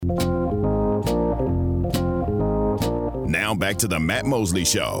Now back to the Matt Mosley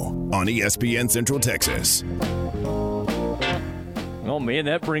Show on ESPN Central Texas. Oh, man,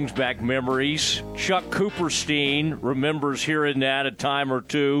 that brings back memories. Chuck Cooperstein remembers hearing that a time or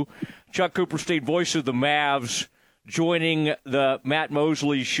two. Chuck Cooperstein, voice of the Mavs, joining the Matt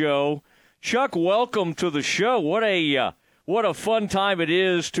Mosley Show. Chuck, welcome to the show. What a fun time it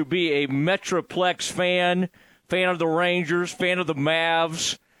is to be a Metroplex fan of the Rangers, fan of the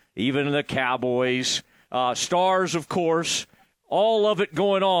Mavs, even the Cowboys. Stars, of course, all of it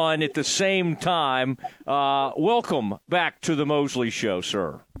going on at the same time. Welcome back to the Mosley Show,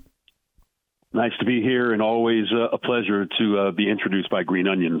 sir. Nice to be here, and always a pleasure to be introduced by Green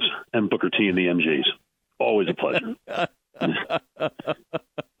Onions and Booker T and the MGs. Always a pleasure.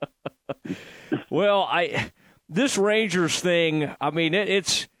 Well, this Rangers thing, I mean,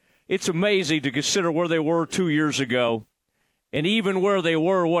 it's amazing to consider where they were 2 years ago, and even where they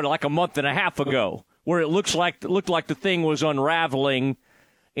were, like a month and a half ago, where it looked like the thing was unraveling,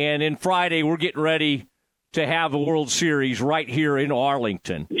 and then Friday we're getting ready to have a World Series right here in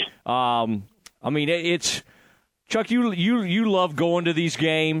Arlington. I mean, it's Chuck. You love going to these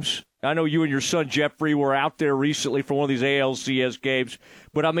games. I know you and your son Jeffrey were out there recently for one of these ALCS games.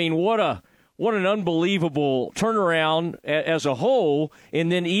 But I mean, what an unbelievable turnaround as a whole,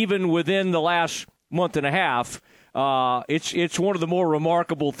 and then even within the last month and a half. It's one of the more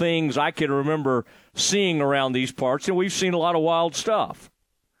remarkable things I can remember seeing around these parts, and we've seen a lot of wild stuff.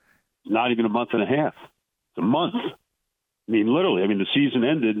 Not even a month and a half. It's a month. I mean, literally. I mean, the season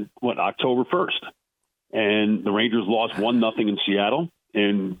ended, October 1st. And the Rangers lost 1-0 in Seattle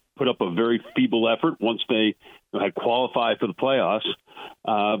and put up a very feeble effort once they had qualified for the playoffs.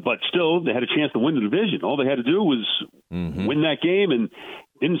 But still, they had a chance to win the division. All they had to do was win that game, and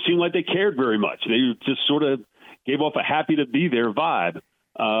didn't seem like they cared very much. They just sort of gave off a happy-to-be-there vibe.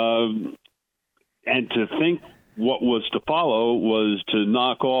 And to think what was to follow was to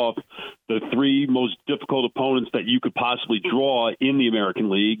knock off the three most difficult opponents that you could possibly draw in the American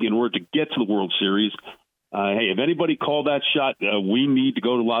League in order to get to the World Series. Hey, if anybody called that shot, we need to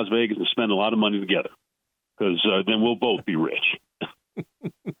go to Las Vegas and spend a lot of money together, because then we'll both be rich.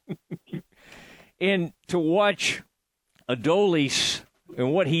 And to watch Adolis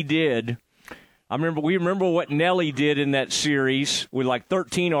and what he did, we remember what Nelly did in that series with like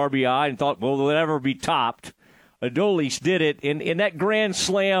 13 RBI and thought, well, they'll never be topped. Adolis did it in that grand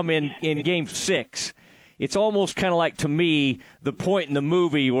slam in Game 6. It's almost kind of like, to me, the point in the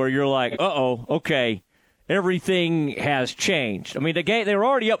movie where you're like, uh-oh, okay, everything has changed. I mean, they were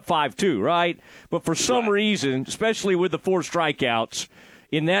already up 5-2, right? But for some reason, especially with the 4 strikeouts,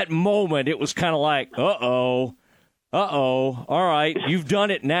 in that moment, it was kind of like, uh-oh, all right, you've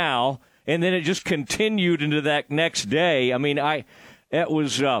done it now. And then it just continued into that next day. I mean, it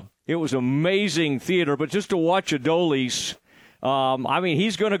was amazing theater. But just to watch Adolis, I mean,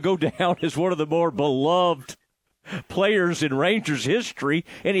 he's going to go down as one of the more beloved players in Rangers history,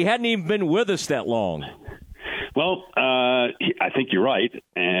 and he hadn't even been with us that long. Well, I think you're right.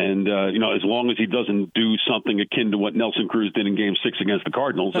 And, as long as he doesn't do something akin to what Nelson Cruz did in Game 6 against the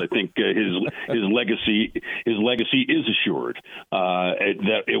Cardinals, I think his legacy is assured.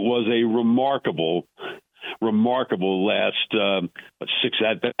 That it was a remarkable last 6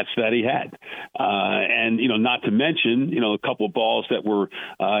 at-bats that he had. And, not to mention, a couple of balls that were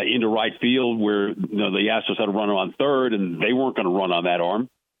into right field where, they asked us how to run on third, and they weren't going to run on that arm.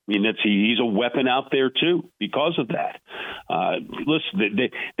 I mean, he's a weapon out there, too, because of that. Listen,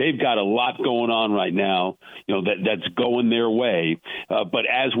 they've got a lot going on right now, that's going their way. But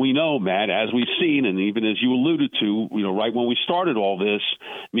as we know, Matt, as we've seen, and even as you alluded to, right when we started all this,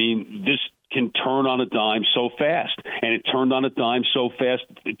 I mean, this can turn on a dime so fast. And it turned on a dime so fast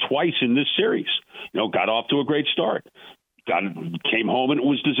twice in this series. Got off to a great start. Came home and it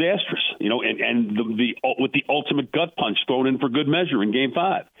was disastrous, and with the ultimate gut punch thrown in for good measure in Game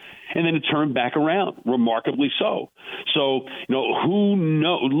 5, and then it turned back around, remarkably so. So, who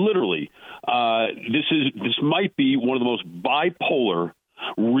knows? Literally, this might be one of the most bipolar,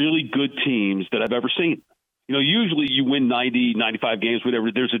 really good teams that I've ever seen. Usually you win 90, 95 games,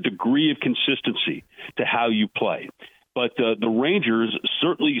 whatever. There's a degree of consistency to how you play. But the Rangers,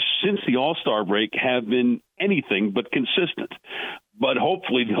 certainly since the All-Star break, have been anything but consistent. But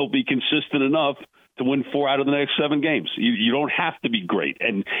hopefully they'll be consistent enough to win 4 out of the next 7 games. You don't have to be great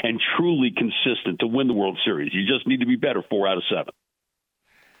and truly consistent to win the World Series. You just need to be better 4 out of 7.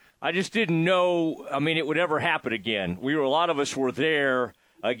 I just didn't know, it would ever happen again. A lot of us were there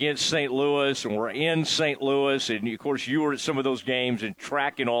against St. Louis, and we're in St. Louis, and, of course, you were at some of those games and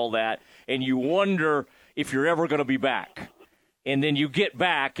tracking all that, and you wonder if you're ever going to be back. and then you get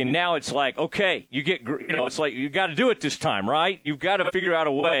back, and now it's like, okay, it's like you got to do it this time, right? You've got to figure out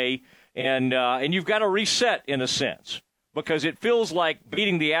a way, and you've got to reset in a sense, because it feels like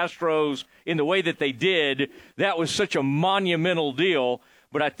beating the Astros in the way that they did, that was such a monumental deal.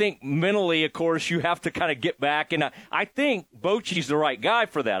 But I think mentally, of course, you have to kind of get back, and I think Bochy's the right guy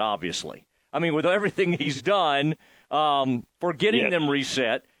for that, obviously. I mean, with everything he's done for getting them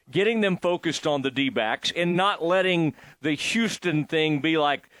reset, getting them focused on the D-backs, and not letting the Houston thing be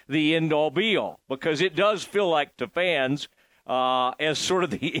like the end-all, be-all, because it does feel like to fans as sort of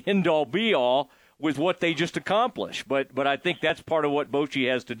the end-all, be-all with what they just accomplished. But I think that's part of what Bochy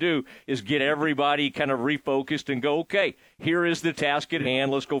has to do, is get everybody kind of refocused and go, okay, here is the task at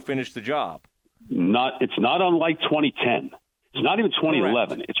hand. Let's go finish the job. It's not unlike 2010. It's not even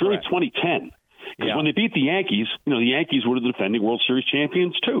 2011. Correct. It's really Correct. 2010. Because when they beat the Yankees, the Yankees were the defending World Series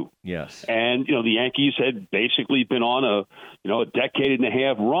champions too. Yes. And the Yankees had basically been on a decade and a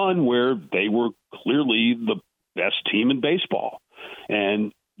half run where they were clearly the best team in baseball,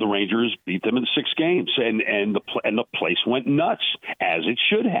 and the Rangers beat them in 6 games, and the place went nuts, as it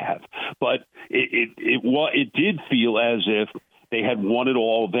should have. But it did feel as if they had won it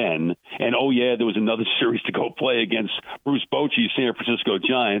all then. And, there was another series to go play against Bruce Bochy's San Francisco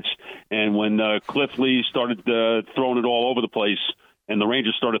Giants. And when Cliff Lee started throwing it all over the place, and the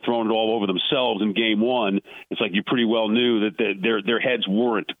Rangers started throwing it all over themselves in Game 1, it's like you pretty well knew that their heads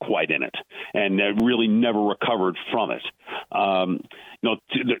weren't quite in it, and they really never recovered from it.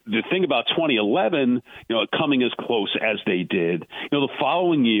 The thing about 2011, coming as close as they did, the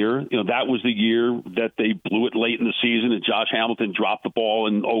following year, that was the year that they blew it late in the season, and Josh Hamilton dropped the ball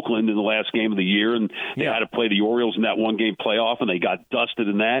in Oakland in the last game of the year, and they had to play the Orioles in that one-game playoff, and they got dusted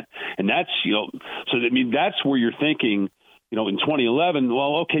in that. And that's, that's where you're thinking, in 2011,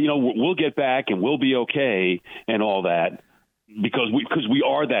 well, okay, we'll get back and we'll be okay and all that, because we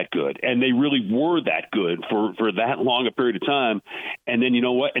are that good, and they really were that good for that long a period of time. And then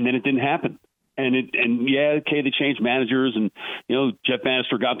and then it didn't happen. They changed managers, and Jeff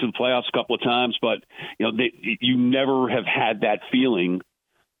Bannister got to the playoffs a couple of times, but you never have had that feeling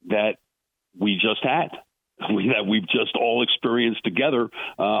that we just had. That we've just all experienced together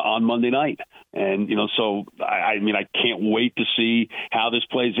on Monday night. And, so I can't wait to see how this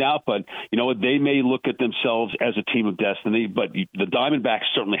plays out. But, they may look at themselves as a team of destiny, but the Diamondbacks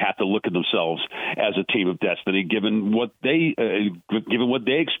certainly have to look at themselves as a team of destiny, given what they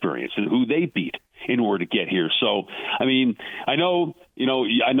experienced and who they beat in order to get here. So, I know,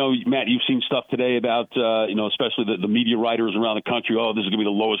 Matt, you've seen stuff today about, especially the media writers around the country. Oh, this is going to be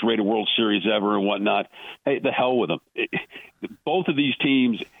the lowest rated World Series ever and whatnot. Hey, the hell with them. Both of these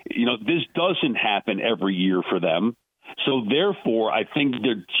teams, this doesn't happen every year for them. So, therefore, I think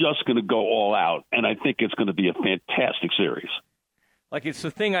they're just going to go all out, and I think it's going to be a fantastic series. Like, it's the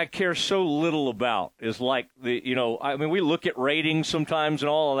thing I care so little about is like we look at ratings sometimes and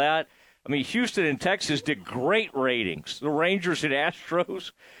all of that. Houston and Texas did great ratings. The Rangers and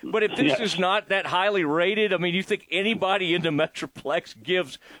Astros. But if this is not that highly rated, you think anybody in the Metroplex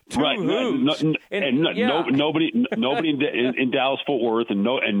gives two hoots? Nobody in Dallas-Fort Worth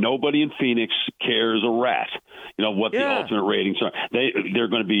and nobody in Phoenix cares a rat. What the alternate ratings are. They're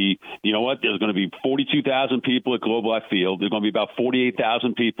going to be, there's going to be 42,000 people at Globe Life Field. There's going to be about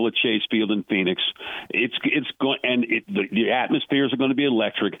 48,000 people at Chase Field in Phoenix. The atmospheres are going to be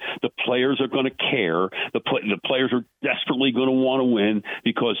electric. The players are going to care. The players are desperately going to want to win,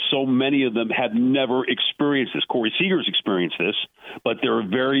 because so many of them have never experienced this. Corey Seager's experienced this, but there are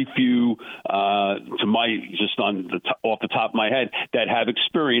very few, off the top of my head, that have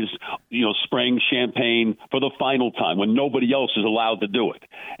experienced, spraying champagne for the final time when nobody else is allowed to do it.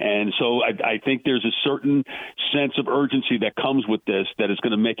 And so I think there's a certain sense of urgency that comes with this that is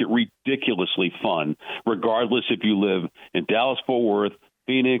going to make it ridiculously fun, regardless if you live in Dallas-Fort Worth,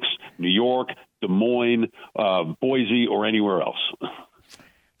 Phoenix, New York, Des Moines, Boise, or anywhere else.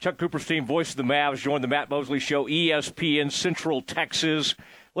 Chuck Cooperstein, voice of the Mavs, joined the Matt Mosley Show, ESPN Central Texas.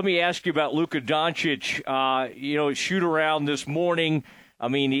 Let me ask you about Luka Doncic. Shoot around this morning.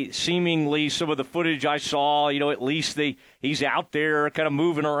 Seemingly some of the footage I saw, at least he's out there kind of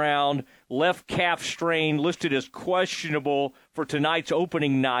moving around. Left calf strain listed as questionable for tonight's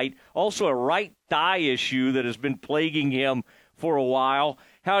opening night. Also a right thigh issue that has been plaguing him for a while.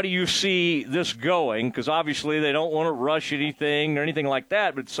 How do you see this going? Because obviously they don't want to rush anything or anything like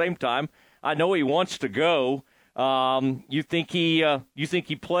that. But at the same time, I know he wants to go. You think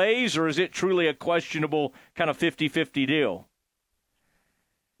he plays, or is it truly a questionable kind of 50-50 deal?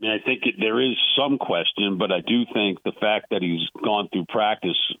 I think there is some question, but I do think the fact that he's gone through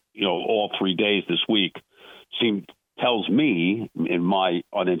practice, all 3 days this week seemed tells me, in my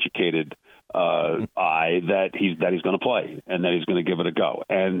uneducated eye, that he's going to play and that he's going to give it a go.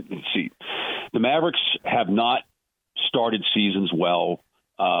 And see, the Mavericks have not started seasons well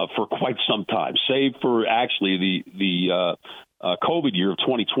for quite some time, save for actually the COVID year of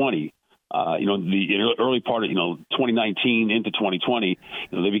 2020. The early part of 2019 into 2020,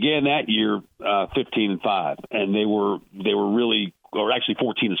 they began that year 15-5, and they were really, or actually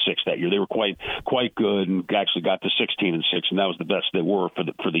 14-6 that year. They were quite good and actually got to 16-6, and that was the best they were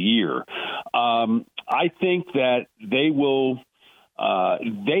for the year. I think that they will.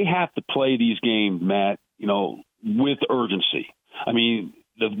 They have to play these games, Matt, with urgency. I mean,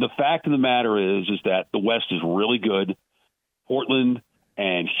 the fact of the matter is that the West is really good. Portland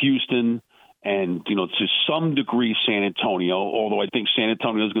and Houston and, to some degree San Antonio, although I think San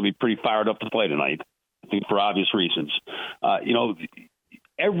Antonio is going to be pretty fired up to play tonight, I think for obvious reasons.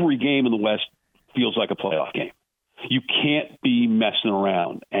 Every game in the West feels like a playoff game. You can't be messing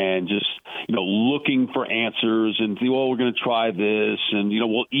around and just, looking for answers and, we're going to try this and,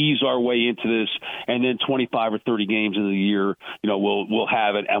 we'll ease our way into this. And then 25 or 30 games into the year, we'll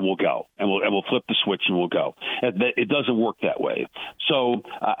have it and we'll go and we'll flip the switch and we'll go. It doesn't work that way. So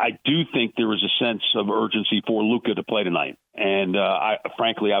I do think there is a sense of urgency for Luka to play tonight. And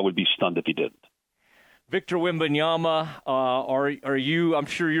frankly, I would be stunned if he didn't. Victor Wembanyama, are you, I'm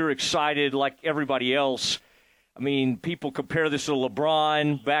sure you're excited like everybody else. I mean, people compare this to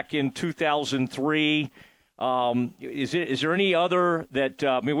LeBron back in 2003. Is there any other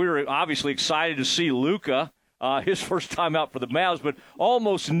that we were obviously excited to see Luka, his first time out for the Mavs, but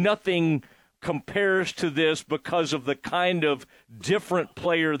almost nothing compares to this because of the kind of different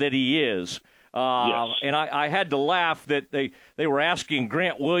player that he is. Yes. And I had to laugh that they were asking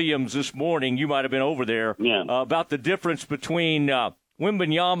Grant Williams this morning, you might have been over there, about the difference between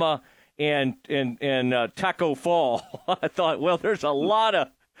Wembanyama and Taco Fall. I thought, well, there's a lot of,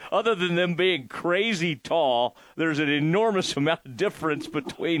 other than them being crazy tall, there's an enormous amount of difference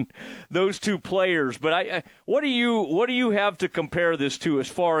between those two players. But what do you have to compare this to as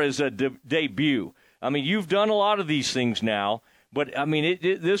far as a debut? I mean, you've done a lot of these things now, but I mean,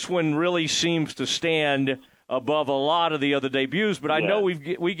 this one really seems to stand above a lot of the other debuts. But I know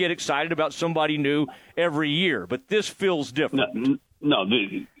we get excited about somebody new every year, but this feels different. No,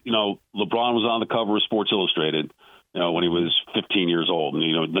 LeBron was on the cover of Sports Illustrated, when he was 15 years old,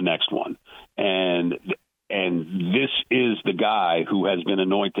 and the next one, and this is the guy who has been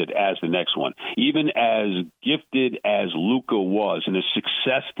anointed as the next one. Even as gifted as Luka was, and as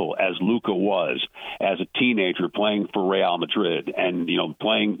successful as Luka was as a teenager playing for Real Madrid, and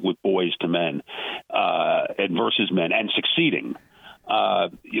playing with boys to men, and versus men, and succeeding.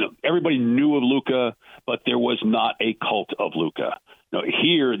 Everybody knew of Luka, but there was not a cult of Luka.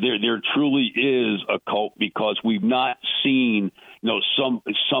 Here, there truly is a cult because we've not seen,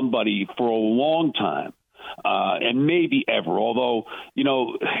 somebody for a long time, and maybe ever. Although,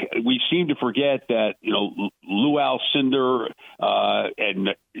 we seem to forget that, Lou Alcindor,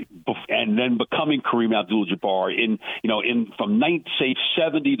 and then becoming Kareem Abdul-Jabbar in from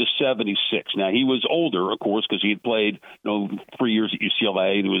 70 to 76. Now, he was older, of course, because he had played, 3 years at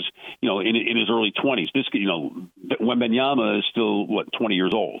UCLA, and he was, in his early 20s. This, Wembanyama is still, 20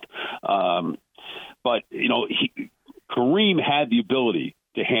 years old. But, Kareem had the ability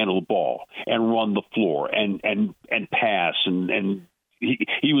to handle the ball and run the floor and pass and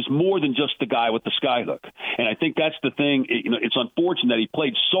he was more than just the guy with the skyhook. And I think that's the thing. It's unfortunate that he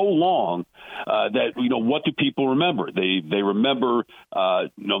played so long that, what do people remember? They remember,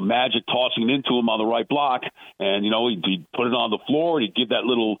 Magic tossing it into him on the right block, and, he'd put it on the floor, and he'd give that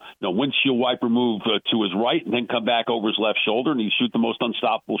little, windshield wiper move to his right, and then come back over his left shoulder, and he'd shoot the most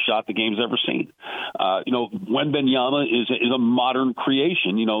unstoppable shot the game's ever seen. Wembanyama is a modern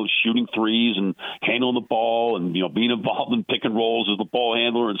creation, shooting threes and handling the ball and, being involved in pick and rolls as the ball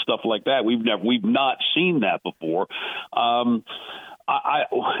handler and stuff like that. We've not seen that before. I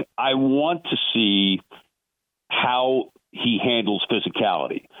want to see how he handles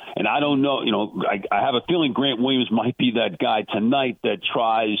physicality. And I don't know, I have a feeling Grant Williams might be that guy tonight that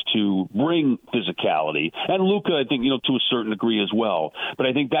tries to bring physicality. And Luka, I think, to a certain degree as well. But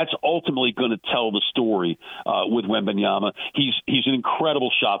I think that's ultimately going to tell the story with Wembanyama. He's an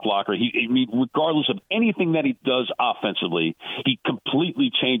incredible shot blocker. Regardless of anything that he does offensively, he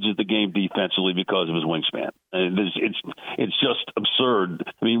completely changes the game defensively because of his wingspan. And it's just absurd.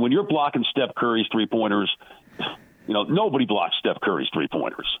 I mean, when you're blocking Steph Curry's three-pointers, nobody blocks Steph Curry's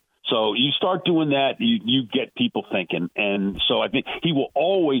three-pointers. So you start doing that, you get people thinking. And so I think he will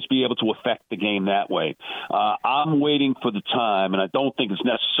always be able to affect the game that way. I'm waiting for the time, and I don't think it's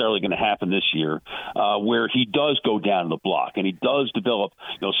necessarily going to happen this year, where he does go down the block and he does develop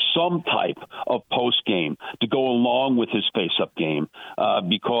some type of post game to go along with his face-up game,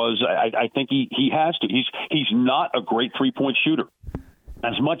 because I think he has to. He's not a great three-point shooter.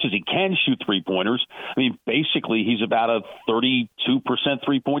 As much as he can shoot three-pointers, I mean, basically he's about a 32%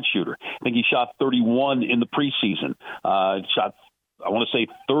 three-point shooter. I think he shot 31 in the preseason. Shot, I want to say,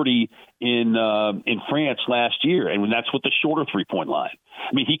 30 in France last year, and that's with the shorter three-point line.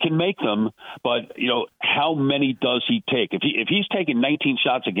 I mean, he can make them, but how many does he take? If he's taking 19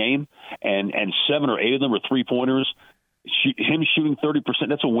 shots a game and 7 or 8 of them are three-pointers, him shooting 30%,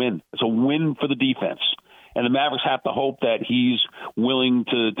 that's a win. It's a win for the defense. And the Mavericks have to hope that he's willing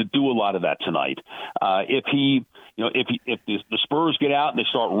to do a lot of that tonight. If the Spurs get out and they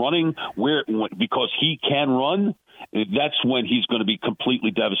start running because he can run, that's when he's going to be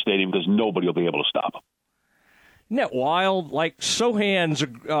completely devastating because nobody will be able to stop him. Isn't that wild? Like, Sohan's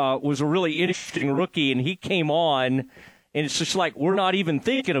was a really interesting rookie, and he came on, and it's just like we're not even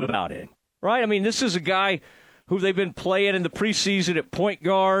thinking about it, right? I mean, this is a guy who they've been playing in the preseason at point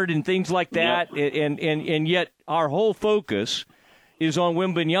guard and things like that, yep. and yet our whole focus is on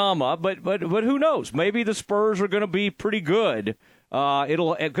Wembanyama. But who knows? Maybe the Spurs are going to be pretty good.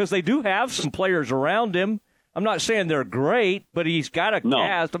 Because they do have some players around him. I'm not saying they're great, but he's got a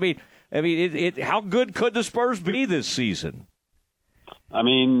cast. I mean, how good could the Spurs be this season? I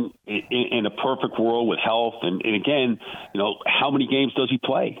mean, in a perfect world with health, and again, how many games does he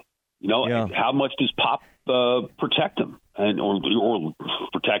play? How much does Pop protect him or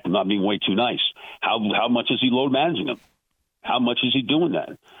protect him, not being way too nice? How much is he load managing him? How much is he doing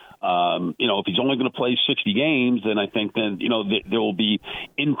that? If he's only going to play 60 games, then I think there will be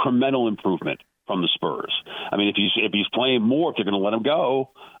incremental improvement from the Spurs. I mean, if he's playing more, if they're going to let him go,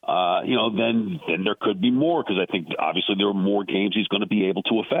 then there could be more, because I think obviously there are more games he's going to be able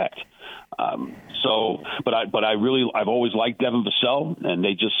to affect. I've always liked Devin Vassell, and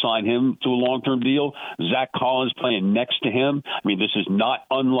they just signed him to a long-term deal. Zach Collins playing next to him. I mean, this is not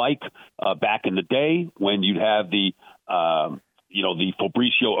unlike back in the day when you'd have the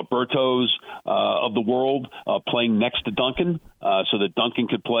Fabricio Abertos of the world playing next to Duncan, so that Duncan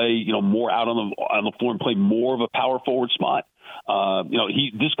could play, more out on the floor and play more of a power forward spot.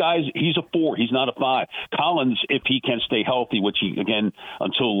 He's a 4. He's not a 5. Collins, if he can stay healthy, which he, again,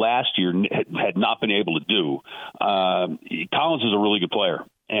 until last year had not been able to do, Collins is a really good player,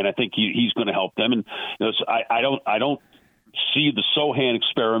 and I think he's going to help them. And I don't see the Sohan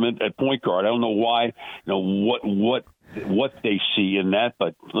experiment at point guard. I don't know why, what they see in that,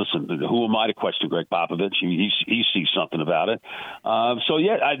 but listen, who am I to question Greg Popovich? He sees something about it.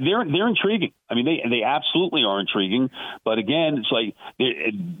 They're intriguing. I mean, they absolutely are intriguing, but again, it's like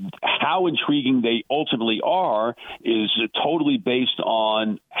how intriguing they ultimately are is totally based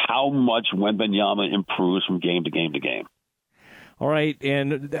on how much Wembanyama improves from game to game to game. All right,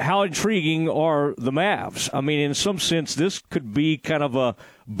 and how intriguing are the Mavs? I mean, in some sense, this could be kind of a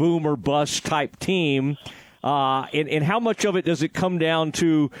boom or bust type team. And how much of it does it come down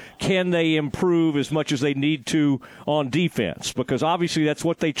to, can they improve as much as they need to on defense? Because obviously that's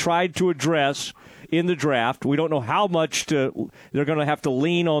what they tried to address in the draft. We don't know how much they're going to have to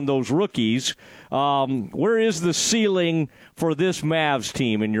lean on those rookies. Where is the ceiling for this Mavs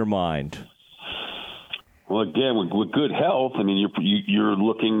team in your mind? Well, again, with good health, I mean, you're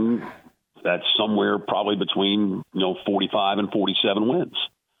looking at somewhere probably between 45 and 47 wins.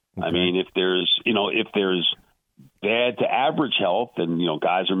 Okay. I mean, if there's bad to average health, and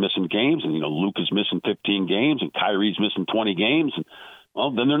guys are missing games, and Luke is missing 15 games, and Kyrie's missing 20 games,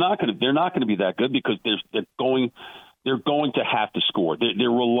 and then they're not going to be that good, because they're going to have to score. They're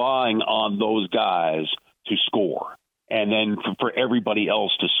relying on those guys to score, and then for everybody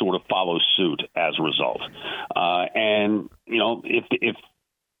else to sort of follow suit as a result.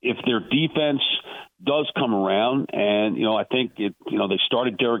 If their defense does come around, and I think they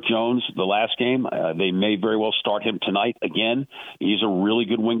started Derek Jones the last game. They may very well start him tonight again. He's a really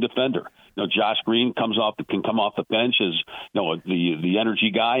good wing defender. Josh Green can come off the bench as the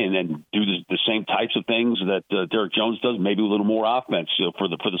energy guy, and then do the same types of things that Derek Jones does, maybe a little more offense for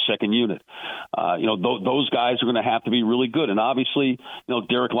the second unit. Those guys are going to have to be really good, and obviously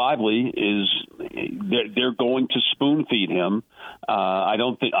Derek Lively they're going to spoon feed him. I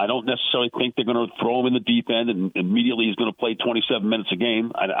don't necessarily think they're going to throw throw him in the deep end and immediately he's going to play 27 minutes a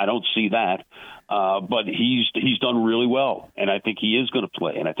game. I don't see that. But he's done really well, and I think he is going to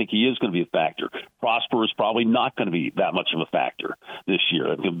play, and I think he is going to be a factor. Prosper is probably not going to be that much of a factor this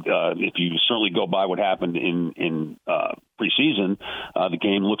year. If you certainly go by what happened in preseason, the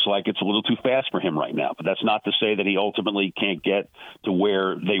game looks like it's a little too fast for him right now. But that's not to say that he ultimately can't get to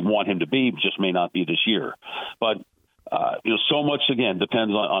where they want him to be. Just may not be this year. But so much, again,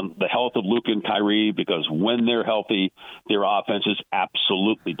 depends on the health of Luka and Kyrie, because when they're healthy, their offense is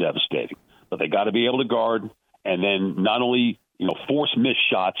absolutely devastating. But they got to be able to guard, and then not only force missed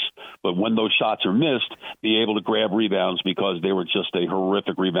shots, but when those shots are missed, be able to grab rebounds, because they were just a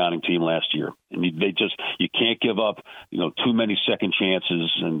horrific rebounding team last year. And you can't give up too many second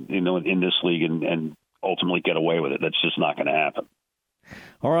chances and in this league and ultimately get away with it. That's just not going to happen.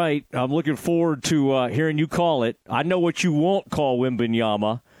 All right, I'm looking forward to hearing you call it. I know what you won't call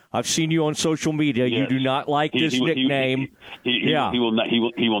Wembanyama. I've seen you on social media. Yes. You do not like this nickname. He will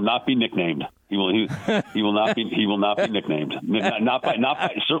not be nicknamed. He will not be nicknamed.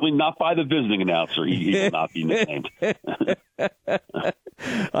 Certainly not by the visiting announcer. He will not be nicknamed.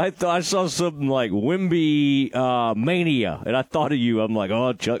 I saw something like Wemby Mania, and I thought of you. I'm like,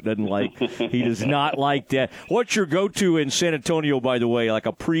 oh, Chuck doesn't like. He does not like that. What's your go-to in San Antonio, by the way? Like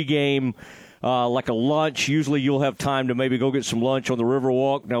a pregame, like a lunch. Usually, you'll have time to maybe go get some lunch on the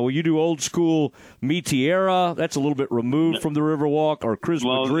Riverwalk. Now, will you do old school Mi Tierra? That's a little bit removed from the Riverwalk, or Chris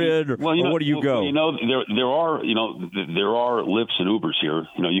Madrid, or where do you go? There are Lyfts and Ubers here.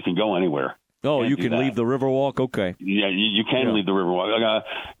 You can go anywhere. Oh, you can leave the Riverwalk? Okay. Yeah, you can leave the Riverwalk.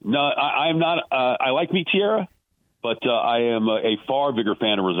 No, I'm not. I like Mi Tierra, but I am a far bigger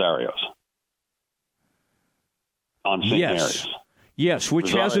fan of Rosario's on St. Mary's. Yes,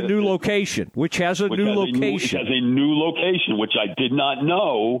 which has a new location. Which has a new location, which I did not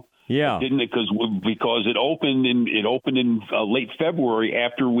know. Yeah, didn't because it opened in late February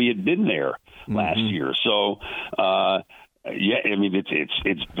after we had been there last year. So. Yeah, I mean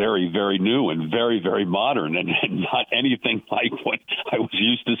it's very, very new and very, very modern, and not anything like what I was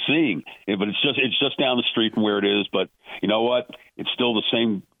used to seeing. But it's just down the street from where it is. But you know what? It's still the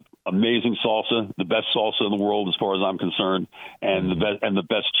same amazing salsa, the best salsa in the world as far as I'm concerned, and the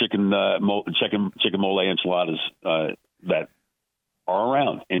best chicken mole enchiladas that are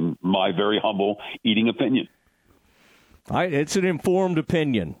around, in my very humble eating opinion. It's an informed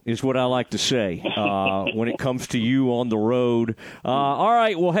opinion, is what I like to say when it comes to you on the road. All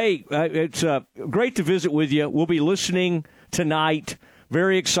right. Well, hey, it's great to visit with you. We'll be listening tonight.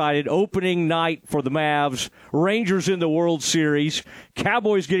 Very excited. Opening night for the Mavs. Rangers in the World Series.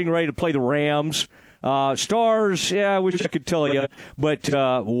 Cowboys getting ready to play the Rams. Stars, I wish I could tell you, but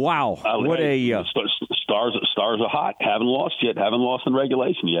wow, what a Stars are hot. Haven't lost yet. Haven't lost in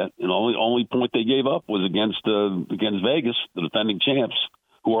regulation yet. And only point they gave up was against Vegas, the defending champs,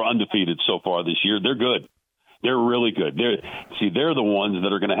 who are undefeated so far this year. They're good. They're really good. They're the ones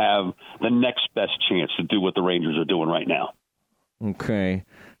that are going to have the next best chance to do what the Rangers are doing right now. Okay.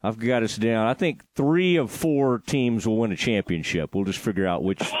 I've got us down. I think 3 of 4 teams will win a championship. We'll just figure out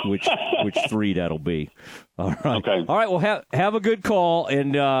which 3 that'll be. All right. Okay. All right. Well, have a good call,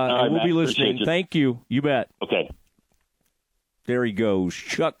 and we'll Matt, be listening. Thank you. You bet. Okay. There he goes,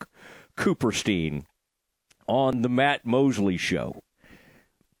 Chuck Cooperstein on the Matt Mosley Show.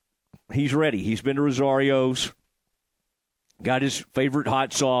 He's ready. He's been to Rosario's. Got his favorite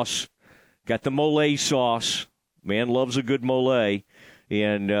hot sauce. Got the mole sauce. Man loves a good mole.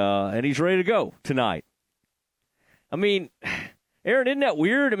 And he's ready to go tonight. I mean, Aaron, isn't that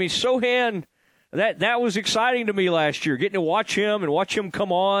weird? I mean, Sohan, that was exciting to me last year, getting to watch him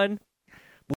come on.